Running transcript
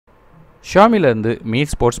ஷாமிலேருந்து me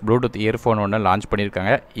sports Bluetooth earphone ஒன்று launch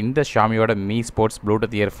பண்ணியிருக்காங்க. இந்த ஷாமியோட மீ ஸ்போர்ட்ஸ்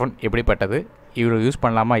ப்ளூடூத் இயர்ஃபோன் எப்படிப்பட்டது, இவ்வளோ யூஸ்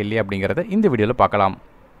பண்ணலாமா இல்லையா அப்படிங்கிறத இந்த வீடியோவில் பார்க்கலாம்.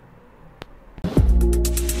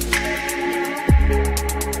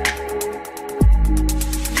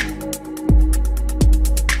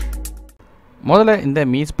 முதல்ல இந்த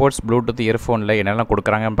மீ ஸ்போர்ட்ஸ் ப்ளூடூத் இயர்ஃபோனில் என்னெல்லாம்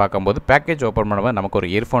கொடுக்குறாங்கன்னு பார்க்கும்போது, பேக்கேஜ் ஓப்பன் பண்ணும்போது நமக்கு ஒரு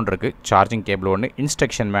இயர்ஃபோன் இருக்குது, சார்ஜிங் கேபிள் ஒன்று,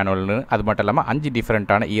 இன்ஸ்ட்ரக்ஷன் மேனுவல்னு, அது மட்டும் இல்லாமல் 5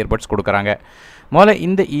 டிஃப்ரெண்ட்டான இயர்பட்ஸ் கொடுக்குறாங்க. முதல்ல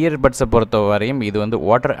இந்த இயர்பட்ஸை பொறுத்த வரையும் இது வந்து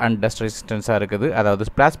வாட்டர் அண்ட் டஸ்ட் ரெசிஸ்டன்ஸாக இருக்குது, அதாவது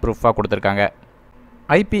ஸ்ப்ளாஷ் ப்ரூஃபாக கொடுத்துருக்காங்க.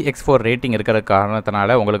 IPX4 ரேட்டிங் இருக்கிற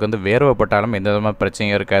காரணத்தினால உங்களுக்கு வந்து வேர்வைப்பட்டாலும் எந்த விதமான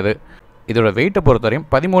பிரச்சனையும் இருக்காது. இதோட வெயிட்டை பொறுத்தவரையும்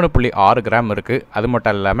 13.6 கிராம் இருக்குது. அது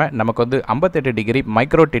மட்டும் இல்லாமல் நமக்கு வந்து 58 டிகிரி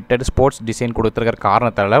மைக்ரோ டிட்டட் ஸ்போர்ட்ஸ் டிசைன் கொடுத்துருக்கிற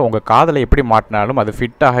காரணத்தால் உங்கள் காதில் எப்படி மாட்டினாலும் அது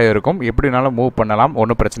ஃபிட்டாக இருக்கும், எப்படினாலும் மூவ் பண்ணலாம்,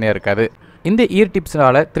 ஒன்றும் பிரச்சனையாக இருக்காது. இந்த இயர்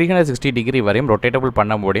டிப்ஸ்னால் 360 டிகிரி வரையும் ரொட்டேட்டபிள்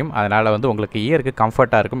பண்ண முடியும். அதனால் வந்து உங்களுக்கு இயருக்கு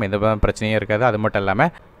கம்ஃபர்ட்டாக இருக்கும், எந்த பிரச்சனையும் இருக்காது. அது மட்டும்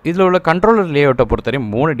இல்லாமல் இதில் உள்ள கண்ட்ரோலர் லேஅவுட்டை பொறுத்தவரையும்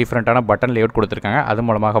 3 டிஃப்ரெண்ட்டான பட்டன் லேஅவுட் கொடுத்துருக்காங்க. அது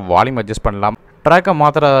மூலமாக வால்யூம் அட்ஜஸ்ட் பண்ணலாம், ட்ராக்கை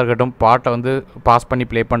மாற்றுறதா இருக்கட்டும், பாட்டை வந்து பாஸ் பண்ணி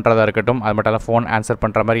ப்ளே பண்ணுறதா இருக்கட்டும், அது மட்டும் இல்லாமல் ஃபோன் ஆன்சர்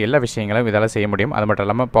பண்ணுற மாதிரி எல்லா விஷயங்களும் இதால் செய்ய முடியும். அது மட்டும்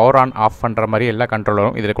இல்லாமல் பவர் ஆன் ஆஃப் பண்ணுற மாதிரி எல்லா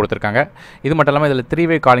கண்ட்ரோலரும் இதில் கொடுத்துருக்காங்க. இது மட்டும் இல்லாமல் இதில்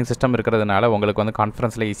 3-வே காலிங் சிஸ்டம் இருக்கிறதுனால உங்களுக்கு வந்து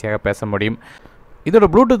கான்ஃபரன்ஸில் ஈஸியாக பேச முடியும். இதோட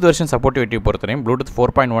ப்ளூடூத் வெர்ஷன் சப்போர்ட்டிவிட்டி பொறுத்தவரையும் ப்ளூடூத்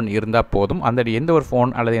 4.1 இருந்தால் போதும், அந்த எந்த ஒரு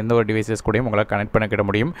ஃபோன் அல்லது எந்த ஒரு டிவைசஸ் கூடயும் உங்களால் கனெக்ட் பண்ணிக்கிட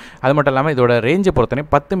முடியும். அது மட்டும் இல்லாமல் இதோட ரேஞ்சை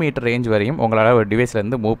பொறுத்தவரையும் 10 மீட்டர் ரேஞ்ச் வரையும் உங்களால் ஒரு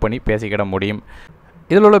டிவைஸ்லேருந்து மூவ் பண்ணி பேசிக்கிட முடியும்.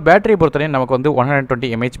 இதில் உள்ள பேட்டரி பொறுத்தவரையும் நமக்கு வந்து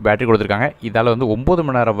 120 mAh பேட்டரி கொடுத்துருக்காங்க. இதால் வந்து 9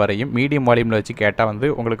 மணி நேரம் வரையும் மீடியம் வால்யூமில் வச்சு கேட்டால் வந்து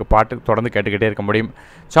உங்களுக்கு பாட்டு தொடர்ந்து கேட்டுக்கிட்டே இருக்க முடியும்.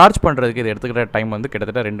 சார்ஜ் பண்ணுறதுக்கு இது எடுத்துக்கிற டைம் வந்து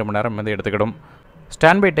கிட்டத்தட்ட 2 மணி நேரம் வந்து எடுத்துக்கிடும்.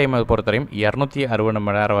 ஸ்டாண்ட் பை டைம் பொறுத்தவரையும் 260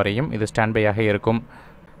 மணி நேரம் வரையும் இது ஸ்டாண்ட் பையாக இருக்கும்.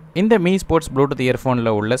 இந்த மீ ஸ்போர்ட்ஸ் ப்ளூடூத் இயர்ஃபோனில்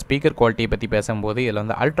உள்ள ஸ்பீக்கர் குவாலிட்டியை பற்றி பேசும்போது இதில்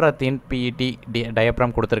வந்து அல்ட்ரா தின் PET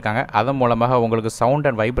டயப்ராம் கொடுத்துருக்காங்க. அதன் மூலமாக உங்களுக்கு சவுண்ட்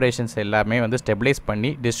அண்ட் வைப்ரேஷன்ஸ் எல்லாமே வந்து ஸ்டெபிலைஸ் பண்ணி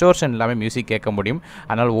டிஸ்டோர்ஷன் இல்லாமல் மியூசிக் கேட்க முடியும்.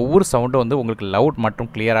 அதனால் ஒவ்வொரு சவுண்டும் வந்து உங்களுக்கு லவுட்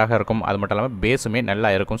மற்றும் கிளியராக இருக்கும். அது மட்டும் இல்லாமல் பேஸுமே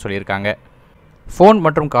நல்லா இருக்கும்னு சொல்லியிருக்காங்க. ஃபோன்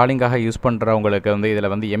மற்றும் காலிங்காக யூஸ் பண்ணுறவங்களுக்கு வந்து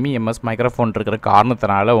இதில் வந்து MEMS மைக்ரோஃபோன் இருக்கிற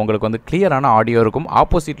காரணத்தினால உங்களுக்கு வந்து கிளியரான ஆடியோ இருக்கும்.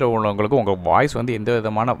 ஆப்போசிட்டில் உள்ளவங்களுக்கு உங்கள் வாய்ஸ் வந்து எந்த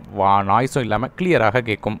விதமான நாய்ஸும் இல்லாமல் கிளியராக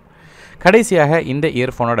கேட்கும். கடைசியாக இந்த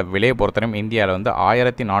இயர்ஃபோனோட விலையை பொறுத்தவரையும் இந்தியாவில் வந்து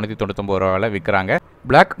 1499 ரூபாவில் விற்கிறாங்க.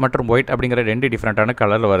 பிளாக் மற்றும் ஒயிட் அப்படிங்கிற 2 டிஃப்ரெண்ட்டான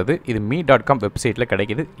கலரில் வருது. இது me.com வெப்சைட்டில்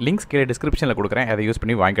கிடைக்கிது. லிங்க்ஸ் கீழே டிஸ்கிரிப்ஷனில் கொடுக்குறேன், அதை யூஸ்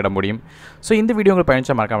பண்ணி வாங்கிட முடியும். ஸோ இந்த வீடியோ உங்களுக்கு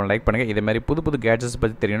பயணிச்சா மறக்காமல் லைக் பண்ணுங்கள். இதே மாதிரி புது கேட்ஜெட்ஸ்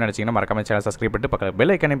பற்றி தெரியும்னு நினச்சிங்கன்னா மறக்காமல் சேனல் சப்ஸ்கிரைப் பண்ணிட்டு பக்கத்தில்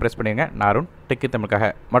பெல் ஐக்கானையும் ப்ரெஸ் பண்ணுங்கள். நாரும் டெக்கி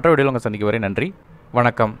தமிழுக்காக மற்ற வீடியோவில் உங்கள் சந்திக்க வரை நன்றி,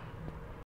 வணக்கம்.